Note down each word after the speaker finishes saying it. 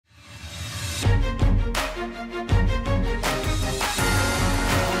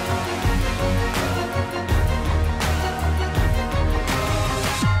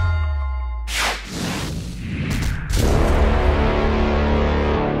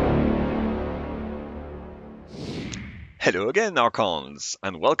Hello again, Archons,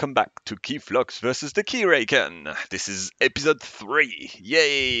 and welcome back to KeyFlux versus the Keyraken. This is episode 3.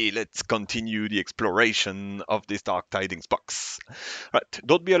 Yay! Let's continue the exploration of this Dark Tidings box. Right,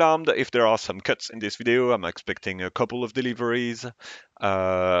 don't be alarmed if there are some cuts in this video. I'm expecting a couple of deliveries.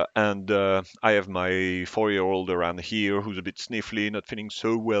 And I have my 4-year-old around here who's a bit sniffly, not feeling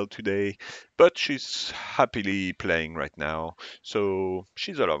so well today, but she's happily playing right now, so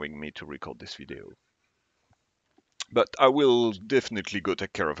she's allowing me to record this video. But I will definitely go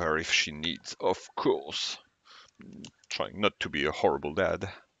take care of her if she needs, of course. Trying not to be a horrible dad. I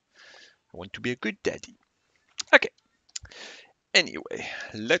want to be a good daddy. Okay. Anyway,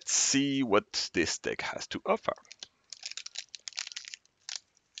 let's see what this deck has to offer.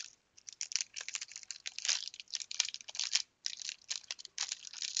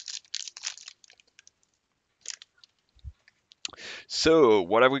 So,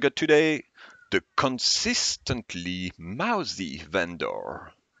 what have we got today? The consistently Mousy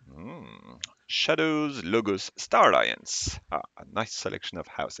Vendor. Shadows, Logos, Star Alliance. A nice selection of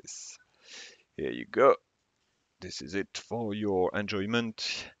houses. Here you go. This is it for your enjoyment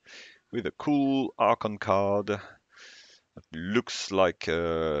with a cool Archon card. It looks like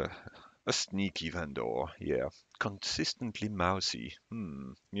a sneaky vendor. Yeah, consistently mousy.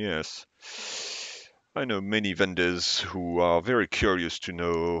 Yes. I know many vendors who are very curious to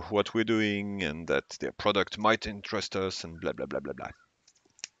know what we're doing and that their product might interest us and blah blah blah blah blah.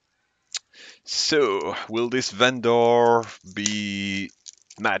 So, will this vendor be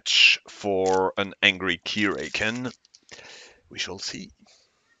match for an angry Keyraken? We shall see.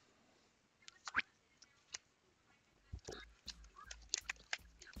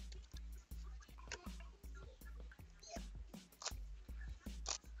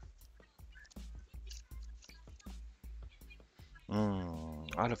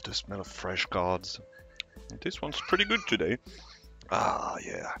 I love the smell of fresh cards. This one's pretty good today. Ah,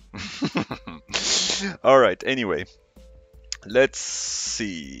 yeah. Alright, anyway. Let's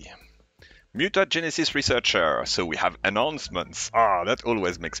see. Mutagenesis Researcher. So we have announcements. Ah, that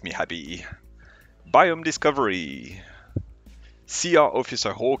always makes me happy. Biome Discovery. CR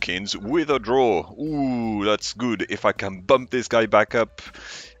Officer Hawkins with a draw. Ooh, that's good. If I can bump this guy back up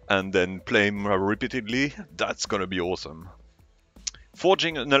and then play him repeatedly, that's gonna be awesome.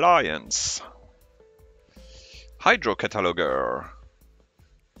 Forging an Alliance. Hydro Cataloger.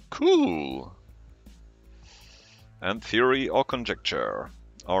 Cool. And Theory or Conjecture.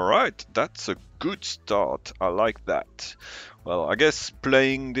 Alright, that's a good start. I like that. Well, I guess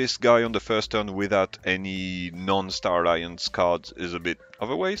playing this guy on the first turn without any non-Star Alliance cards is a bit of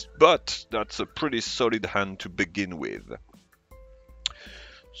a waste, but that's a pretty solid hand to begin with.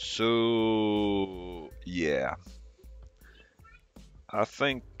 So, yeah. I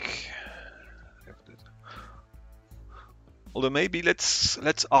think... Although maybe let's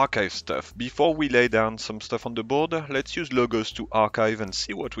archive stuff. Before we lay down some stuff on the board, let's use Logos to archive and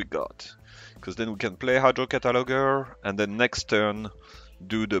see what we got. Because then we can play Hydro Cataloger, and then next turn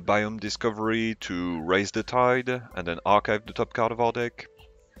do the Biome Discovery to raise the tide, and then archive the top card of our deck.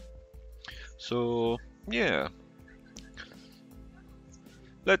 So, yeah.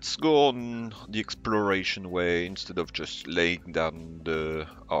 Let's go on the exploration way instead of just laying down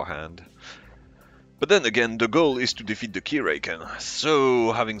our hand. But then again, the goal is to defeat the Keyraken,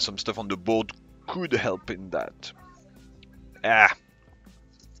 so having some stuff on the board could help in that. I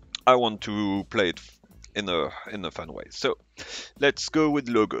want to play it in a fun way. So let's go with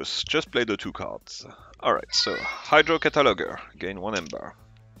Logos. Just play the 2 cards. Alright, so Hydro Cataloger, gain 1 Ember.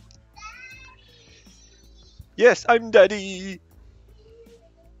 Yes, I'm Daddy!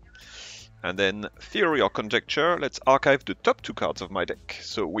 And then Theory or Conjecture, let's archive the top 2 cards of my deck.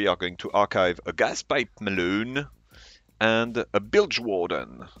 So we are going to archive a Gaspipe Malone and a Bilge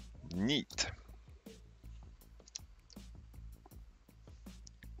Warden. Neat.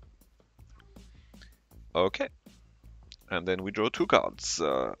 Okay. And then we draw 2 cards.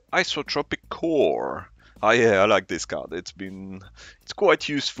 Isotropic Core. Ah yeah, I like this card. It's quite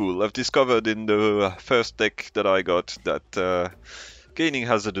useful. I've discovered in the first deck that I got that gaining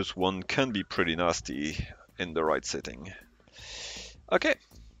Hazardous 1 can be pretty nasty in the right setting. Okay.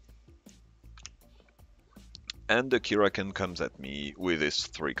 And the Keyraken comes at me with his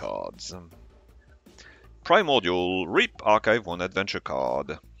 3 cards. Primordial, Reap, archive 1 adventure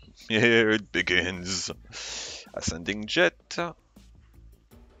card. Here it begins. Ascending Jet.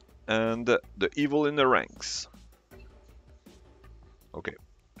 And the Evil in the Ranks. Okay,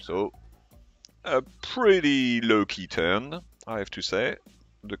 so a pretty low-key turn, I have to say.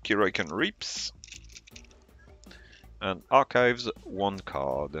 The Keyraken reaps and archives 1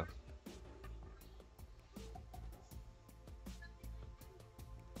 card.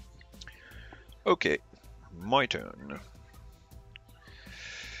 Okay, my turn.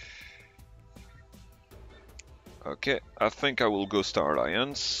 Okay, I think I will go Star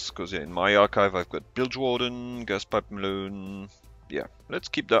Alliance, because in my archive I've got Bilge Warden, Gaspipe Malone. Yeah, let's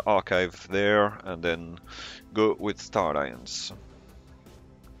keep the archive there and then go with Star Alliance.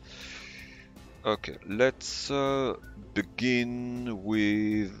 Okay, let's begin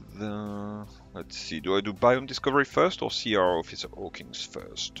with... let's see, do I do Biome Discovery first or CR Officer Hawkins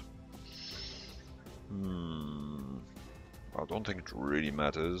first? I don't think it really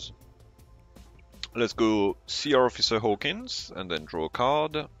matters. Let's go CR Officer Hawkins and then draw a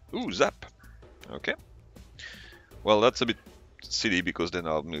card. Ooh, Zap! Okay. Well, that's a bit silly because then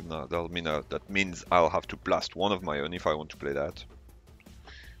that means I'll have to blast one of my own if I want to play that.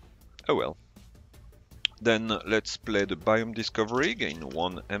 Oh well. Then let's play the Biome Discovery, gain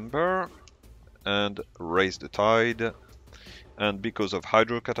 1 Ember, and raise the tide. And because of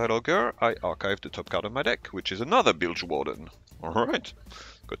Hydro Cataloger, I archive the top card of my deck, which is another Bilge Warden. Alright,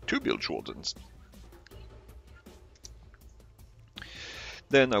 got 2 Bilge Wardens.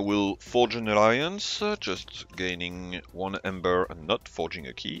 Then I will forge an alliance, just gaining 1 Ember and not forging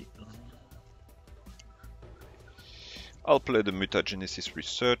a key. I'll play the Mutagenesis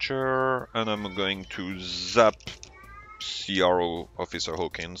Researcher, and I'm going to zap CRO Officer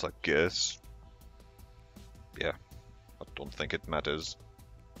Hawkins, I guess. Yeah, I don't think it matters.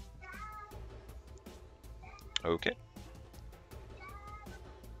 Okay.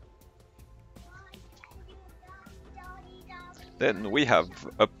 Then we have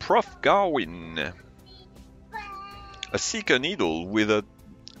a Prof. Garwin, a Seeker Needle with a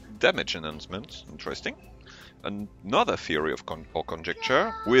damage enhancement, interesting. Another Theory of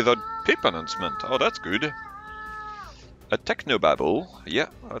Conjecture with a Pip enhancement, oh that's good. A Technobabble, yeah,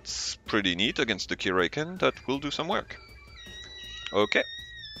 that's pretty neat against the Keyraken, that will do some work. Okay,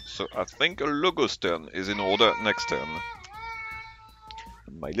 so I think a Logos turn is in order next turn.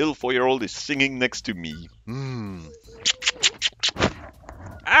 My little 4-year-old is singing next to me.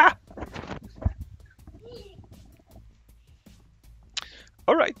 Ah!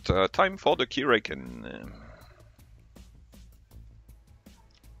 Alright, time for the Keyraken.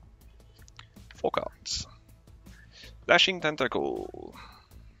 4 cards. Lashing Tentacle.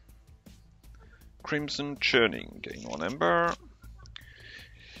 Crimson Churning, gain 1 Ember.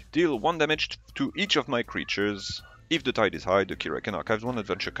 Deal 1 damage to each of my creatures. If the tide is high, the Keyraken archives 1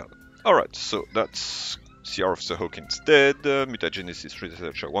 adventure card. Alright, so that's CR Officer Hawkins dead, Mutagenesis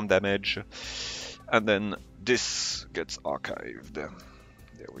Researcher 1 damage, and then this gets archived. There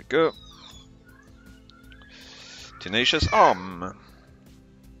we go. Tenacious Arm.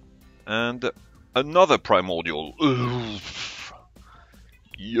 And another Primordial. Oof.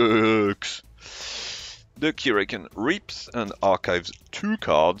 Yucks. The Keyraken reaps and archives 2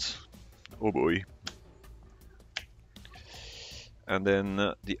 cards. Oh boy. And then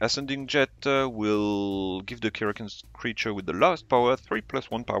the Ascending Jet will give the Keyraken's creature with the lowest power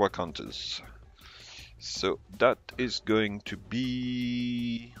 3+1 power counters. So that is going to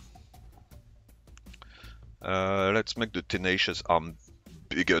be... let's make the Tenacious Arm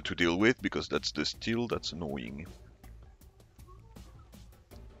bigger to deal with, because that's the steel that's annoying.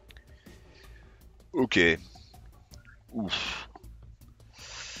 Okay. Oof.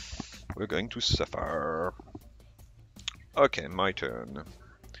 We're going to suffer. Okay, my turn.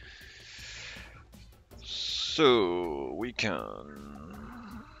 So we can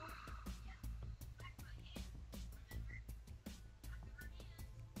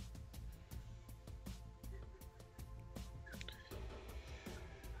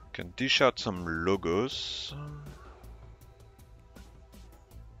dish out some logos.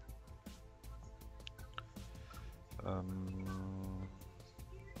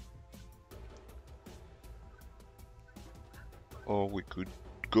 Or we could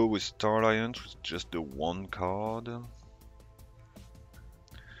go with Star Alliance with just the 1 card.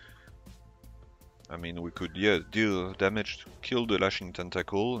 I mean, we could, yeah, deal damage to kill the Lashing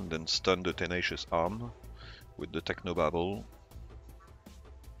Tentacle and then stun the Tenacious Arm with the Technobabble.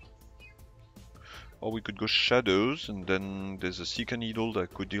 Or we could go Shadows, and then there's a Seeker Needle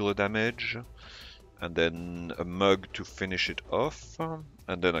that could deal a damage, and then a Mug to finish it off,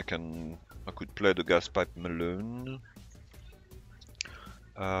 and then I could play the Gaspipe Malone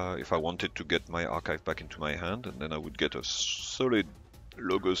if I wanted to get my archive back into my hand, and then I would get a solid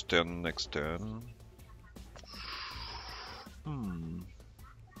Logos turn next turn.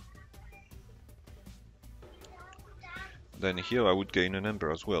 Then here I would gain an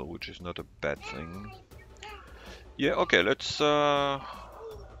Ember as well, which is not a bad thing. Yeah, okay, let's... don't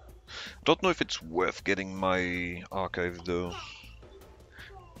know if it's worth getting my archive though.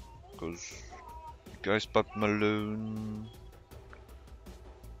 Because Guys Pipe Malone.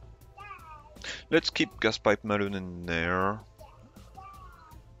 Let's keep Gas Pipe Malone in there.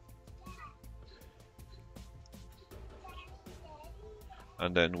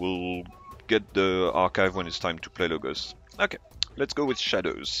 And then we'll get the archive when it's time to play Logos. Okay, let's go with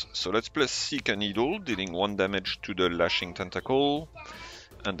Shadows. So let's play Seek a Needle, dealing 1 damage to the Lashing Tentacle.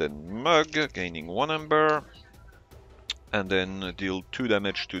 And then Mug, gaining 1 Ember. And then deal 2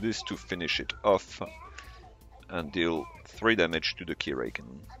 damage to this to finish it off. And deal 3 damage to the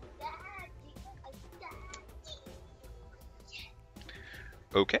Keyraken.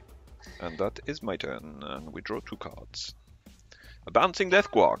 Okay, and that is my turn. And we draw 2 cards. A Bouncing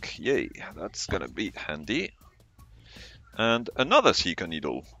Death Quark, yay, that's gonna be handy. And another Seeker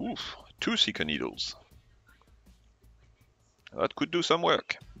Needle, oof, 2 Seeker Needles. That could do some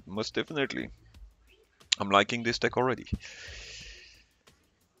work, most definitely. I'm liking this deck already.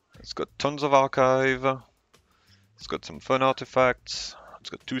 It's got tons of archive, it's got some fun artifacts,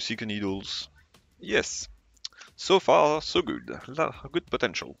 it's got 2 Seeker Needles. Yes, so far so good, good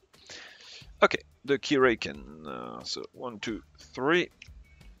potential. Okay, the Keyraken, so 1, 2, 3,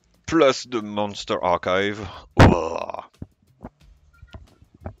 plus the Monster Archive.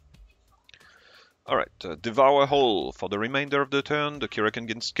 Alright, Devour Hole. For the remainder of the turn, the Keyraken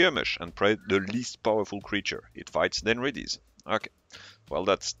gains Skirmish and play the least powerful creature. It fights, then readies. Okay, well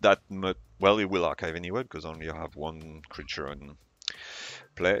that's that much. Well, it will archive anyway, because only I have 1 creature in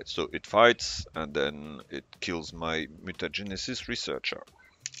play. So it fights, and then it kills my Mutagenesis Researcher.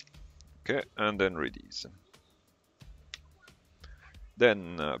 Okay, and then readies.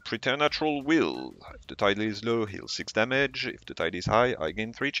 Then Preternatural Will. If the tide is low, heal 6 damage. If the tide is high, I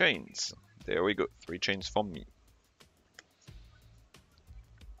gain 3 chains. There we go, 3 chains from me.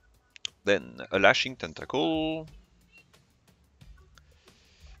 Then a Lashing Tentacle.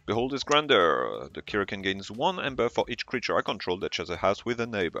 Beholder's Grandeur. The Keyraken gains 1 Ember for each creature I control that shares a house with a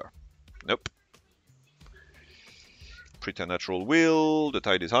neighbor. Nope. Preternatural Will, the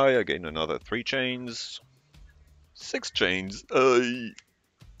tide is high, I gain another 3 chains. 6 chains, and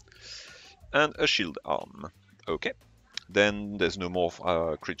a Shield Arm. Okay, then there's no more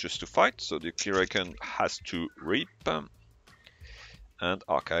creatures to fight, so the Keyraken has to reap, and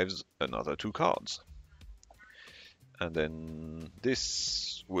archives another 2 cards. And then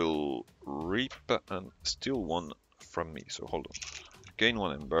this will reap and steal 1 from me, so hold on. Gain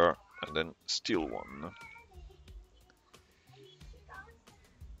 1 Ember, and then steal 1.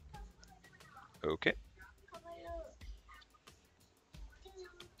 Okay.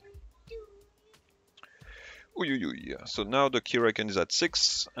 Ooh. So now the Keyraken is at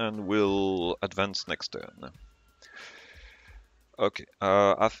 6 and will advance next turn. Okay,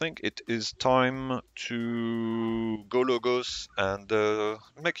 I think it is time to go Logos and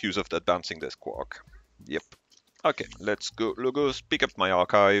make use of that Bouncing Death Quark. Yep. Okay, let's go Logos, pick up my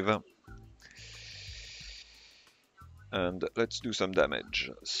archive. And let's do some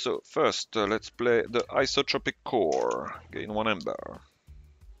damage. So first, let's play the Isotropic Core. Gain 1 Ember.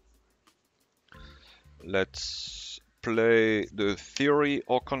 Let's play the Theory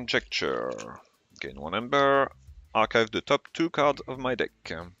or Conjecture. Gain 1 Ember. Archive the top 2 cards of my deck.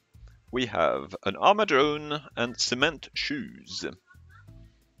 We have an Armadrone and Cement Shoes.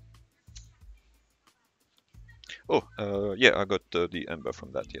 Oh, yeah, I got the Ember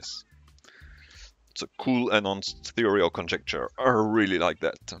from that, yes. It's a cool enhanced Theory or Conjecture. I really like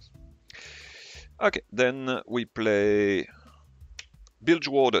that. Okay, then we play Bilge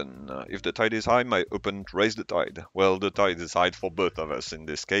Warden. If the tide is high, my opponent raise the tide. Well, the tide is high for both of us in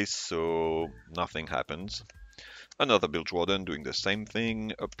this case, so nothing happens. Another Bilge Warden doing the same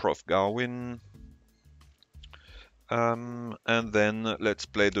thing. A Prof Garwin. And then let's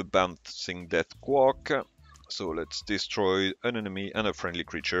play the Bouncing Death Quark. So let's destroy an enemy and a friendly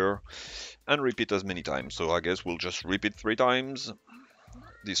creature and repeat as many times. So I guess we'll just repeat 3 times.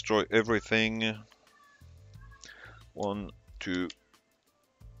 Destroy everything. 1, 2,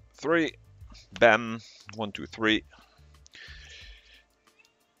 3. Bam. 1, 2, 3.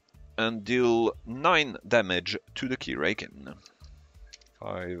 And deal 9 damage to the Keyraken.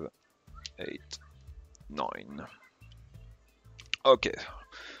 5, 8, 9. Okay.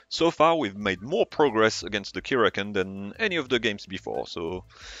 So far, we've made more progress against the Keyraken than any of the games before, so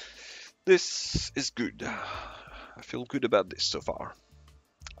this is good. I feel good about this so far.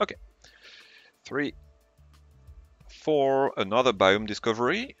 Okay. 3, 4, another Biome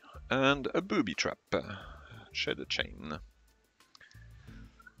Discovery, and a Booby Trap. Shed a Chain.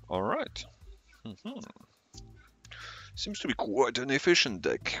 Alright. Seems to be quite an efficient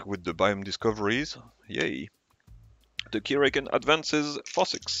deck with the Biome Discoveries. Yay. The Keyraken advances for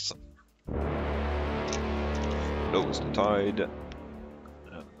 6. lowers the tide,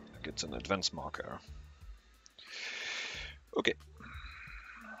 and gets an advance marker. Okay.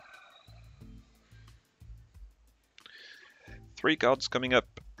 Three cards coming up,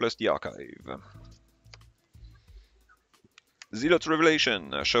 plus the archive. Zealot's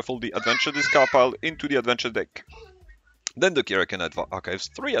Revelation. Shuffle the adventure discard pile into the adventure deck. Then the Keyraken archives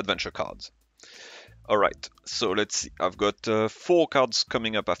 3 adventure cards. Alright, so let's see. I've got 4 cards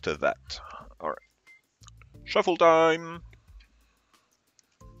coming up after that. Alright. Shuffle time!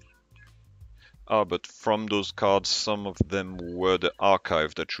 Ah, but from those cards, some of them were the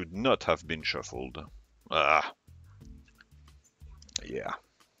archive that should not have been shuffled. Ah. Yeah.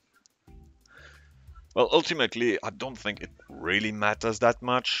 Well, ultimately, I don't think it really matters that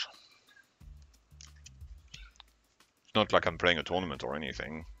much. It's not like I'm playing a tournament or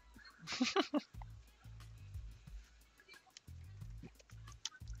anything.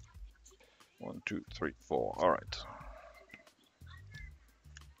 1, 2, 3, 4. All right.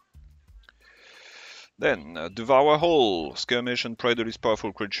 Then, Devour Hole. Skirmish and prey the least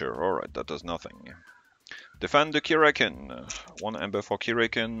powerful creature. All right, that does nothing. Defend the Keyraken. 1 ember for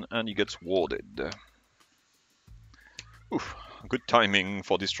Keyraken, and he gets warded. Oof, good timing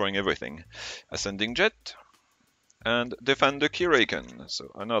for destroying everything. Ascending Jet. And defend the Keyraken.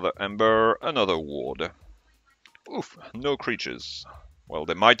 So another ember, another ward. Oof, no creatures. Well,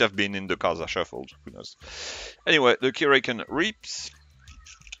 they might have been in the cards I shuffled. Who knows? Anyway, the Keyraken reaps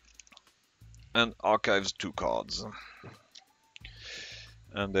and archives 2 cards.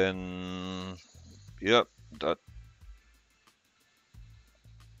 And then, yep, that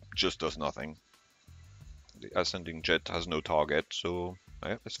just does nothing. The Ascending Jet has no target, so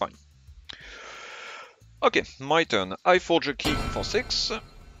yeah, it's fine. Okay, my turn. I forge a key for 6.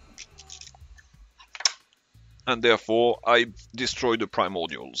 And therefore, I destroy the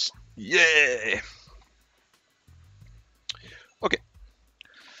primordials. Yeah! Okay.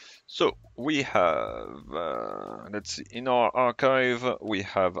 So, we have, let's see, in our archive, we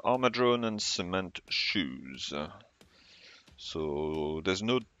have Armadrone and Cement Shoes. So, there's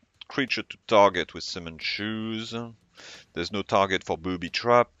no creature to target with Cement Shoes. There's no target for Booby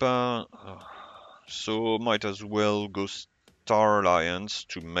Trap. So, might as well go Star Alliance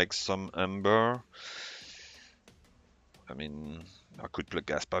to make some Ember. I mean, I could play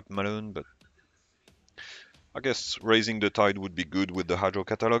Gaspipe Malone, but I guess Raising the Tide would be good with the Hydro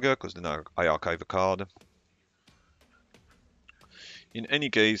Cataloger, because then I archive a card. In any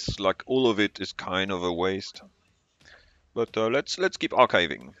case, like, all of it is kind of a waste. But let's keep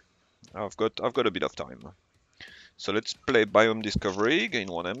archiving. I've got a bit of time. So let's play Biome Discovery, gain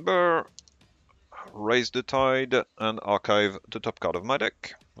 1 Ember, Raise the Tide, and archive the top card of my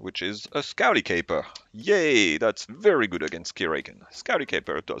deck, which is a Scowly Caper. Yay! That's very good against Keyraken. Scowly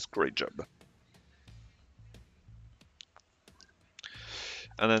Caper does great job.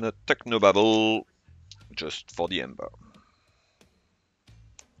 And then a Technobabble, just for the Ember.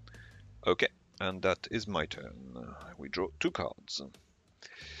 Okay, and that is my turn. We draw 2 cards.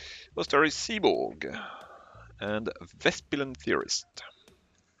 Ostari Seaborg and Vespilon Theorist.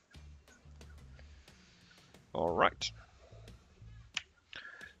 Alright.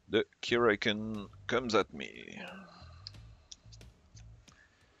 The Keyraken comes at me.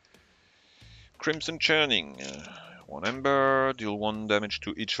 Crimson Churning. 1 Ember, deal 1 damage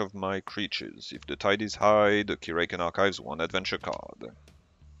to each of my creatures. If the tide is high, the Keyraken archives 1 adventure card.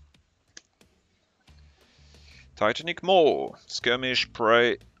 Titanic Maw. Skirmish,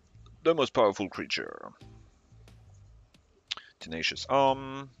 prey, the most powerful creature. Tenacious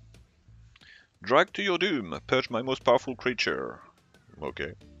Arm. Drag to your doom. Purge my most powerful creature.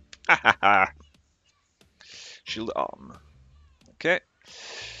 Okay. Shield Arm. Okay.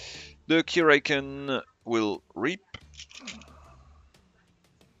 The Keyraken will reap.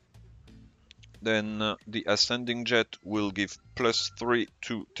 Then the Ascending Jet will give +3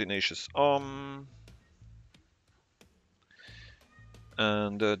 to Tenacious Arm.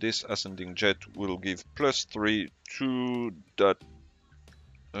 And this Ascending Jet will give +3 to that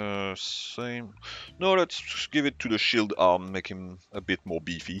same. No, let's give it to the Shield Arm, make him a bit more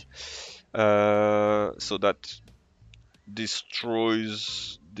beefy. So that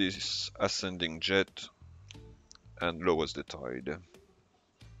destroys this Ascending Jet and lowers the tide.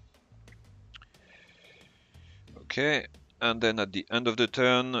 Okay, and then at the end of the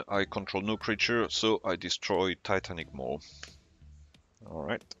turn, I control no creature, so I destroy Titanic Maw.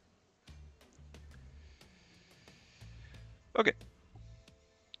 Alright. Okay.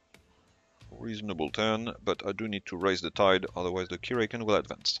 Reasonable turn, but I do need to raise the tide, otherwise the Keyraken will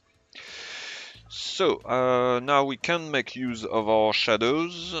advance. So, now we can make use of our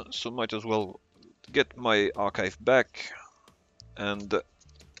shadows, so might as well get my archive back, and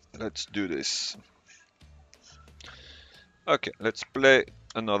let's do this. Okay, let's play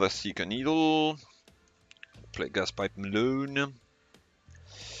another Seeker Needle. Play Gaspipe Malone.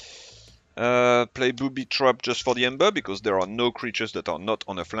 Play Booby Trap just for the Ember, because there are no creatures that are not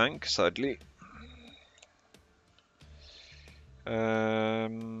on a flank, sadly.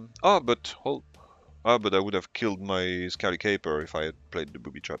 But I would have killed my Scally Caper if I had played the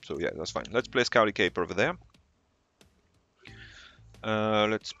Booby Trap, so yeah, that's fine. Let's play Scally Caper over there.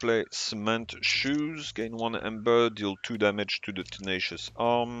 Let's play Cement Shoes, gain 1 Ember, deal 2 damage to the Tenacious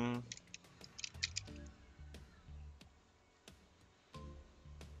Arm.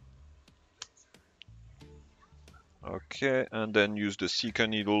 Okay, and then use the Seeker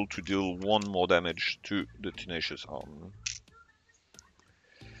Needle to deal 1 more damage to the Tenacious Arm.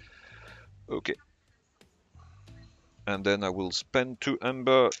 Okay. And then I will spend 2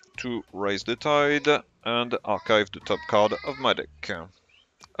 Ember to raise the tide and archive the top card of my deck.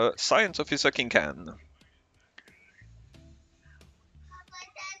 Science Officer King Can.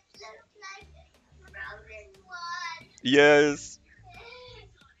 Yes!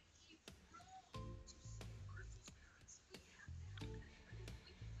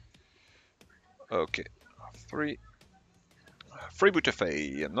 Okay, 3. Freebooter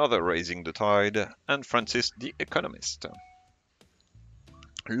Faye, another Raising the Tide, and Francis the Economist.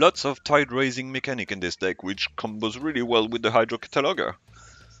 Lots of tide raising mechanic in this deck, which combos really well with the Hydro Cataloger.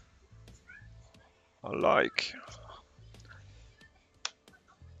 I like.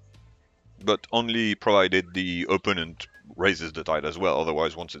 But only provided the opponent raises the tide as well,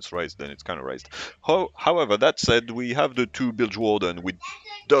 otherwise once it's raised then it's kind of raised. However, that said, we have the 2 Bilge Warden, which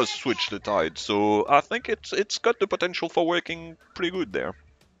does switch the tide, so I think it's got the potential for working pretty good there.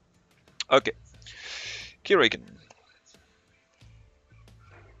 Okay, Keyraken.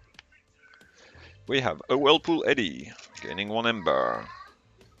 We have a Whirlpool Eddy, gaining 1 Ember.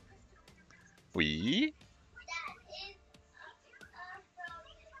 We...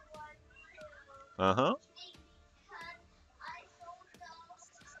 Uh-huh.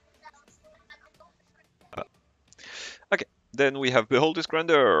 Okay, then we have Behold's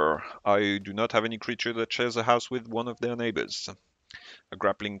Grandeur. I do not have any creature that shares a house with one of their neighbors. A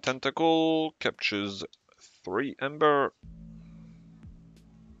Grappling Tentacle captures 3 Ember.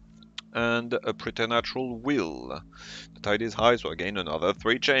 And a Preternatural Will. The tide is high, so I gain another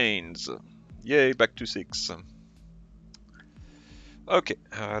 3 chains. Yay, back to 6. Okay,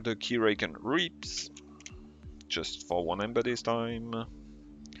 the Keyraken Reaps. Just for 1 Ember this time.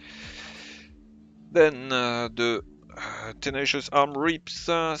 Then the Tenacious Arm Reaps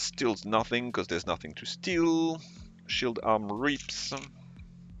steals nothing because there's nothing to steal. Shield Arm Reaps.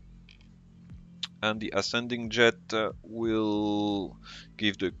 And the Ascending Jet will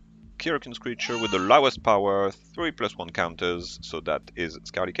give the Keyraken's creature with the lowest power 3+1 counters, so that is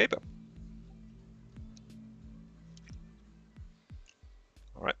Scally Caper.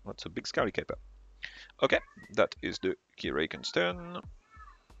 Alright, that's a big Scally Caper. Okay, that is the Keyraken's turn.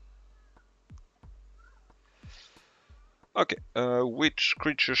 Okay, which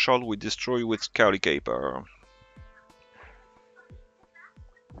creature shall we destroy with Scally Caper?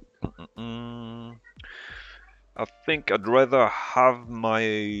 I think I'd rather have my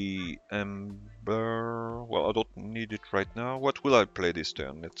Ember. Well, I don't need it right now. What will I play this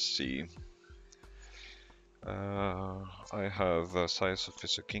turn? Let's see. I have Science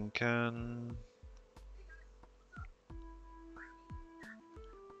Officer King Can.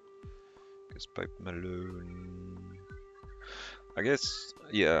 Gaspipe Malone. I guess,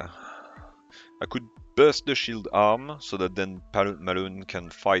 yeah. I could burst the Shield Arm so that then Malone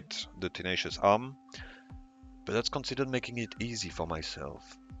can fight the Tenacious Arm. But that's considered making it easy for myself.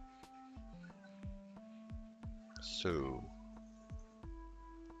 So...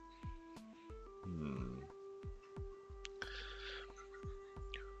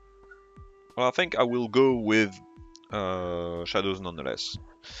 Well, I think I will go with Shadows nonetheless.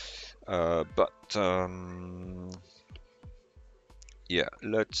 Yeah,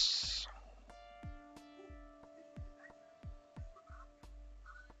 let's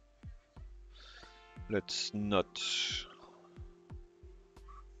not...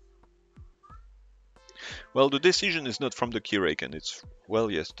 Well, the decision is not from the Keyraken. It's, well,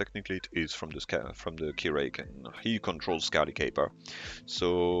 yes, technically it is from the Keyraken. He controls Scally Caper.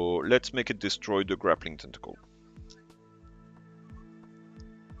 So let's make it destroy the Grappling Tentacle.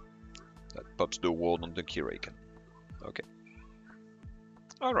 That pops the ward on the Keyraken. Okay.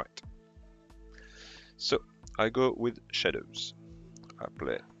 Alright. So I go with Shadows. I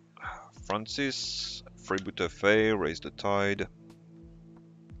play Francis, Freebooter Faye, Raise the Tide.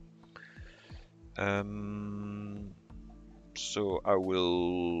 So I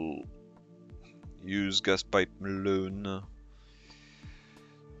will use gas pipe Malone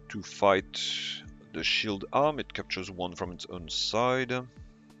to fight the shield arm. It captures one from its own side. And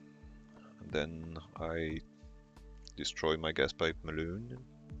then I destroy my gas pipe Malone.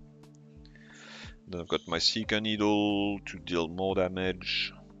 Then I've got my Seeker Needle to deal more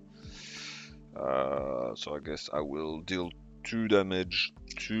damage. So I guess I will deal 2 damage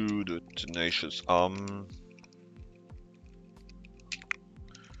to the Tenacious Arm.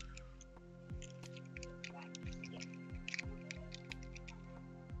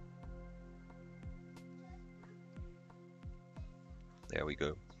 There we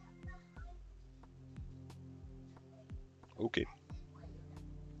go. Okay.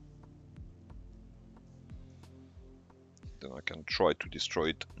 Then I can try to destroy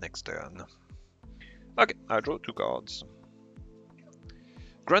it next turn. Okay, I draw 2 cards.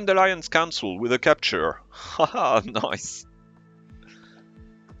 Grand Alliance Council with a capture. Haha, nice.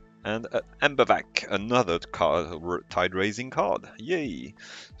 And Embervac, another card, tide raising card. Yay!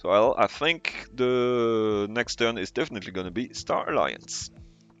 So I think the next turn is definitely going to be Star Alliance.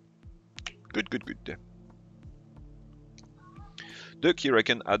 Good, good, good. The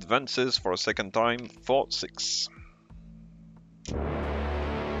Keyraken advances for a second time for 6.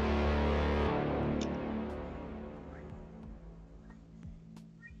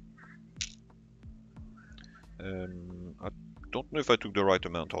 I don't know if I took the right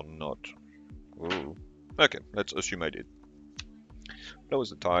amount or not. Oh. Okay, let's assume I did. Lowers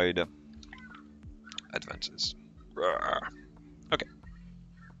the tide. Advances. Okay.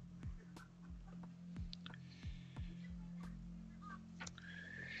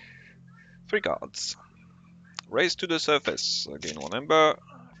 Three cards. Raise to the surface. Gain 1 ember.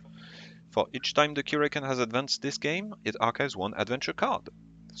 For each time the Keyraken has advanced this game, it archives 1 adventure card.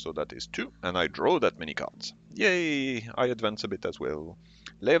 So that is 2, and I draw that many cards. Yay! I advance a bit as well.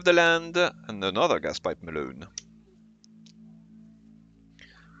 Lay of the Land, and another gas pipe Malone.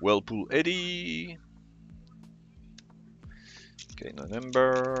 Whirlpool Eddy. Gain an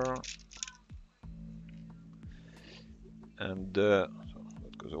ember. And that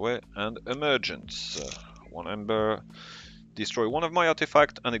goes away. And Emergence. 1 ember. Destroy 1 of my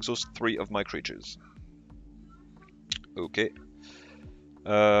artifacts and exhaust 3 of my creatures. Okay.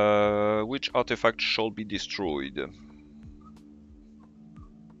 Which artifact shall be destroyed?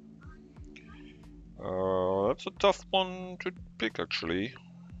 That's a tough one to pick, actually.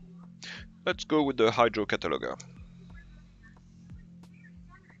 Let's go with the Hydro Cataloger.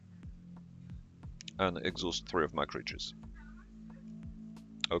 And exhaust 3 of my creatures.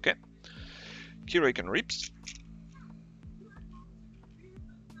 Okay. Keyraken Reaps.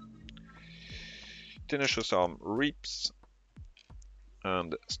 Tenacious Arm Reaps.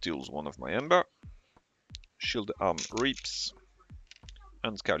 And steals 1 of my Ember. Shield Arm Reaps.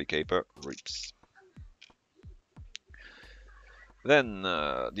 And Scarly Caper Reaps. Then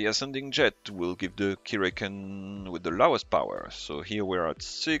the Ascending Jet will give the Keyraken with the lowest power. So here we're at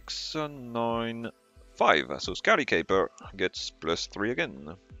 6, 9, 5. So Scarly Caper gets +3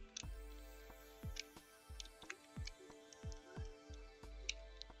 again.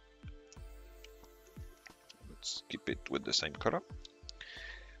 Let's keep it with the same color.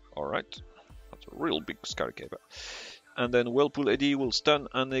 Alright, that's a real big Scarly Caper. And then Whirlpool Eddy will stun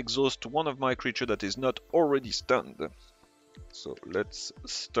and exhaust 1 of my creature that is not already stunned. So let's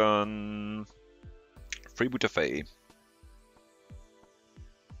stun Freebooter Fae.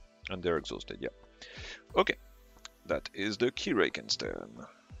 And they're exhausted, yeah. Okay, that is the Keyraken's turn.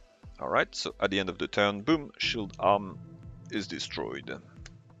 Alright, so at the end of the turn, boom, Shield Arm is destroyed.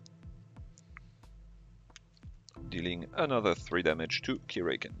 Dealing another 3 damage to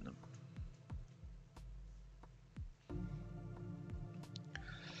Keyraken.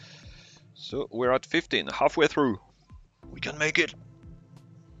 So we're at 15, halfway through. We can make it.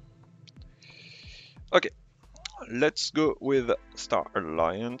 Okay, let's go with Star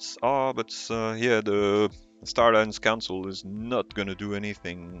Alliance. But yeah, the Star Alliance Council is not gonna do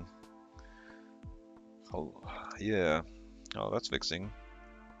anything. Oh, yeah. Oh, that's fixing.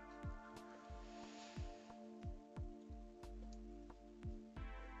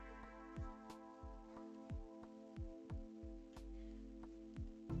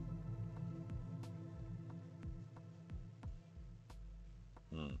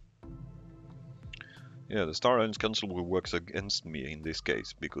 Yeah, the Star Alliance Council will work against me in this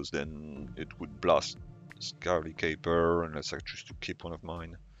case, because then it would blast Scarly Caper unless I choose to keep 1 of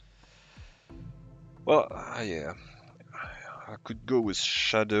mine. Well, yeah. I could go with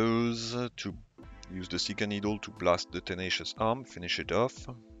Shadows to use the Seeker Needle to blast the Tenacious Arm, finish it off.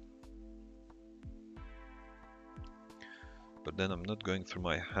 but then I'm not going through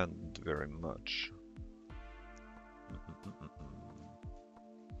my hand very much.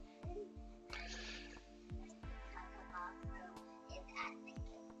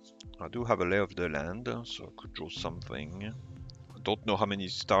 I do have a lay of the land, so I could draw something. I don't know how many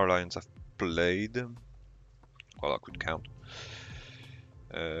Star Lions I've played. Well, I could count.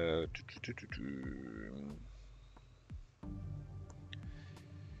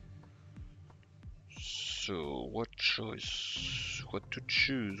 So, what choice? What to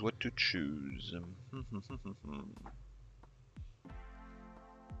choose? What to choose?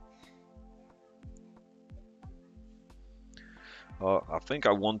 I think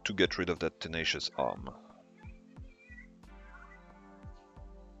I want to get rid of that Tenacious Arm.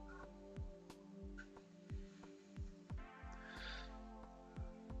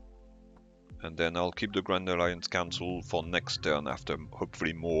 And then I'll keep the Grand Alliance Council for next turn after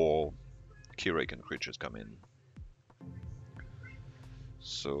hopefully more Keyraken creatures come in.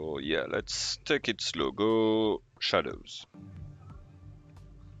 So yeah, let's take it slow. Go Shadows.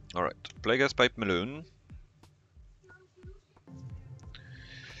 Alright, Plague's Pipe Meloon.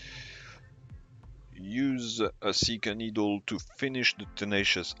 Use a Seeker Needle to finish the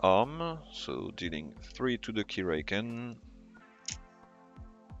Tenacious Arm, so dealing 3 to the Keyraken.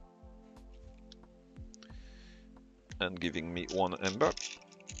 And giving me 1 Ember,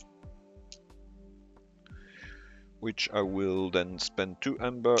 which I will then spend 2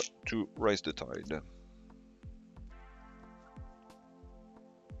 Ember to raise the tide.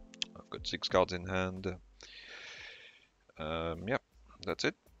 I've got 6 cards in hand. Yep, that's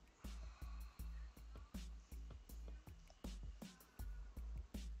it.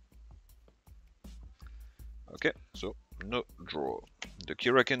 Okay, so no draw. The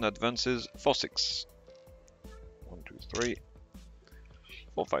Keyraken advances for 6. 1, 2, 3,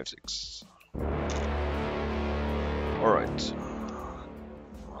 4, 5, 6. Alright.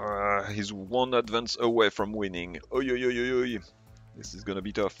 He's 1 advance away from winning. Oy, oy, oy, oy, oy. This is gonna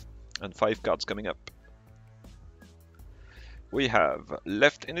be tough. And 5 cards coming up. We have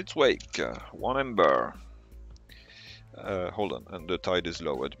Left in its Wake, 1 Ember. Hold on, and the tide is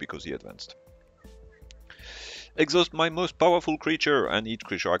lowered because he advanced. Exhaust my most powerful creature, and each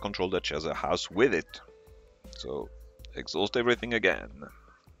creature I control that shares a house with it. So, exhaust everything again.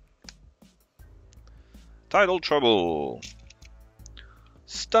 Tidal Trouble.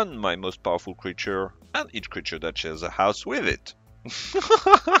 Stun my most powerful creature, and each creature that shares a house with it.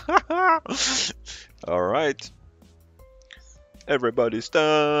 Alright. Everybody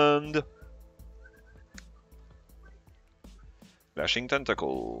stunned. Lashing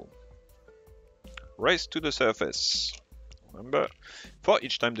Tentacle. Race to the surface. Remember, for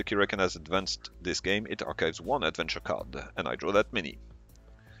each time the Keyraken has advanced this game, it archives 1 adventure card, and I draw that many.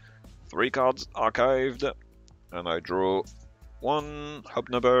 3 cards archived, and I draw 1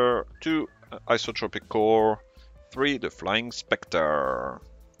 Hobnobber, 2 Isotropic Core, 3 the Flying Spectre.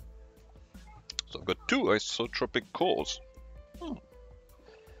 So I've got 2 Isotropic Cores.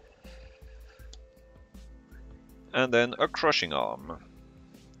 And then a Crushing Arm.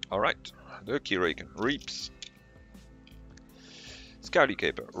 Alright, the Keyraken reaps. Scarly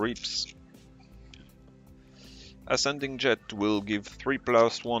Caper reaps. Ascending Jet will give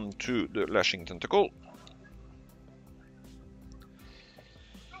 3+1 to the Lashing Tentacle.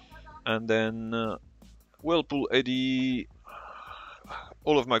 And then Whirlpool Eddy.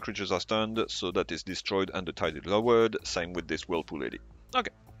 All of my creatures are stunned, so that is destroyed and the tide is lowered. Same with this Whirlpool Eddy.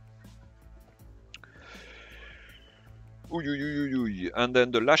 Okay. And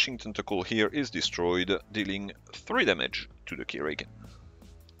then the Lashing Tentacle here is destroyed, dealing 3 damage to the Keyraken.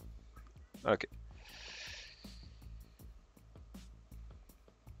 Okay.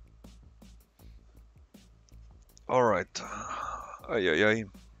 Alright. Ay ay ay.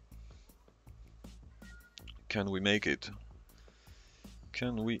 Can we make it?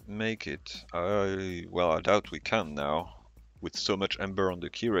 Can we make it? Well, I doubt we can now. With so much Ember on the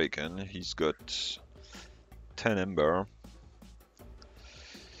Keyraken, he's got 10 Ember.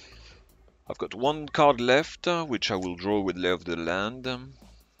 I've got 1 card left, which I will draw with Lay of the Land.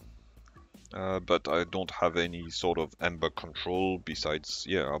 But I don't have any sort of Ember control besides,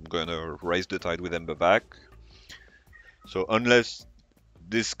 yeah, I'm gonna raise the tide with Ember back. So unless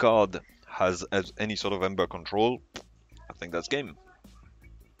this card has any sort of Ember control, I think that's game.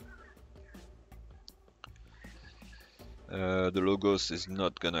 The Logos is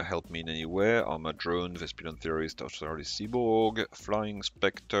not gonna help me in any way. Armored Drone, Vespilion Theorist, Australis Seaborg, Flying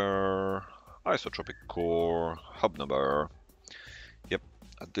Spectre, Isotropic Core, Hobnobber. Yep,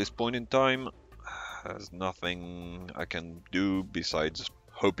 at this point in time, there's nothing I can do besides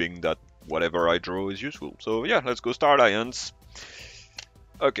hoping that whatever I draw is useful. So yeah, let's go Star Alliance.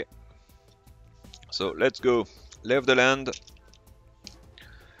 Okay. So let's go. Lay of the land.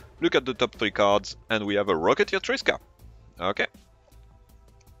 Look at the top 3 cards, and we have a Rocketeer Triska. Okay.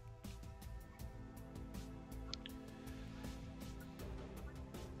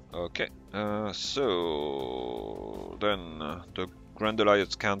 Okay. So then the Grand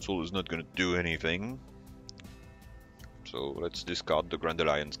Alliance Council is not going to do anything. So let's discard the Grand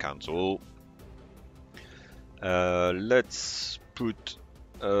Alliance Council. Let's put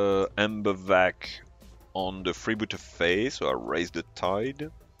Embervac on the freebooter phase, so I raise the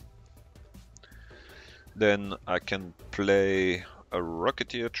tide. Then I can play a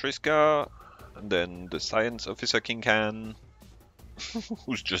Rocketeer Triska, and then the Science Officer King Can,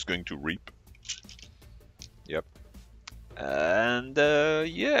 who's just going to reap. Yep. And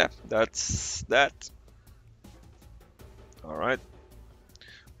yeah, that's that. Alright.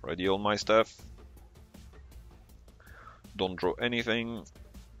 Ready all my stuff. Don't draw anything.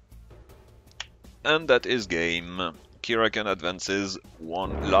 And that is game. Keyraken advances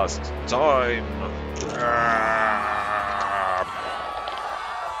one last time.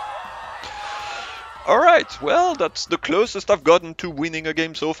 Alright, well, that's the closest I've gotten to winning a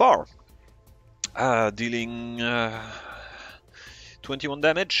game so far. Dealing 21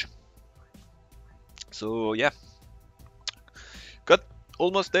 damage. So yeah, got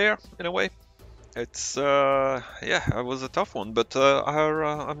almost there in a way. It's yeah, it was a tough one, but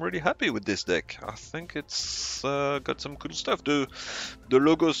I'm really happy with this deck. I think it's got some cool stuff. The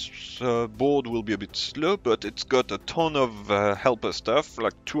Logos board will be a bit slow, but it's got a ton of helper stuff,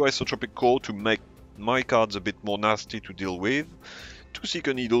 like 2 Isotropic Core to make my cards a bit more nasty to deal with, 2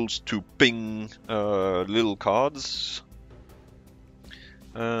 Seeker Needles to ping little cards,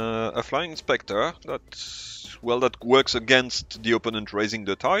 a Flying Spectre that works against the opponent raising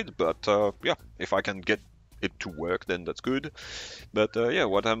the tide, but yeah, if I can get it to work, then that's good. But yeah,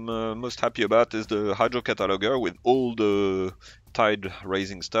 what I'm most happy about is the Hydro Cataloger with all the tide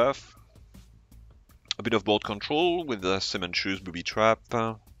raising stuff. A bit of board control with the Cement Shoes, Booby Trap,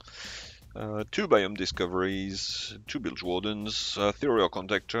 2 Biome Discoveries, 2 Bilge Wardens, Theory of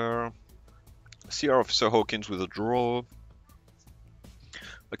Contactor, CR Officer Hawkins with a draw,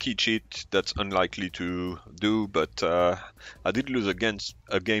 a key cheat that's unlikely to do, but I did lose against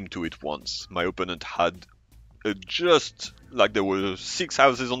a game to it once. My opponent had just, like, there were 6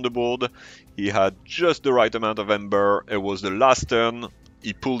 houses on the board, he had just the right amount of Ember, it was the last turn,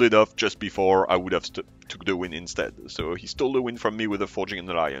 he pulled it off just before I would have took the win instead. So he stole the win from me with a Forging an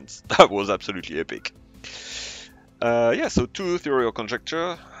Alliance. That was absolutely epic. Yeah, so 2 Theory of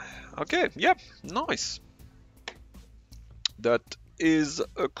Conjecture. Okay, yeah, nice. That is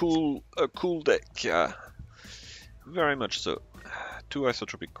a cool deck, yeah. Very much so. 2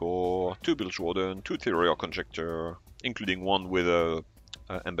 Isotropic Core, 2 Bilge Warden, 2 Theory of Conjecture, including 1 with a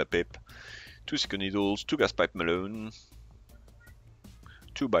Ember Pip, 2 Seeker Needles, 2 Gas Pipe Malone,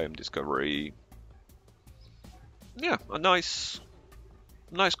 2 Biome Discovery. Yeah, a nice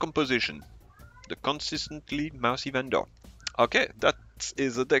composition. The consistently Mousy Vendor. Okay, that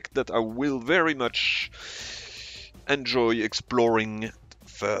is a deck that I will very much enjoy exploring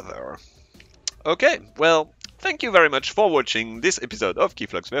further. Okay, well, thank you very much for watching this episode of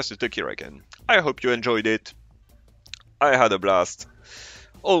Keyflux vs the Keyraken. I hope you enjoyed it. I had a blast.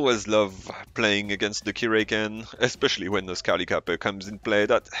 Always love playing against the Keyraken, especially when the Scarly Capper comes in play.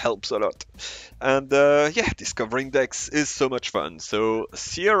 That helps a lot. And yeah, discovering decks is so much fun. So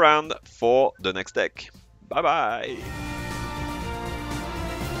see you around for the next deck. Bye bye!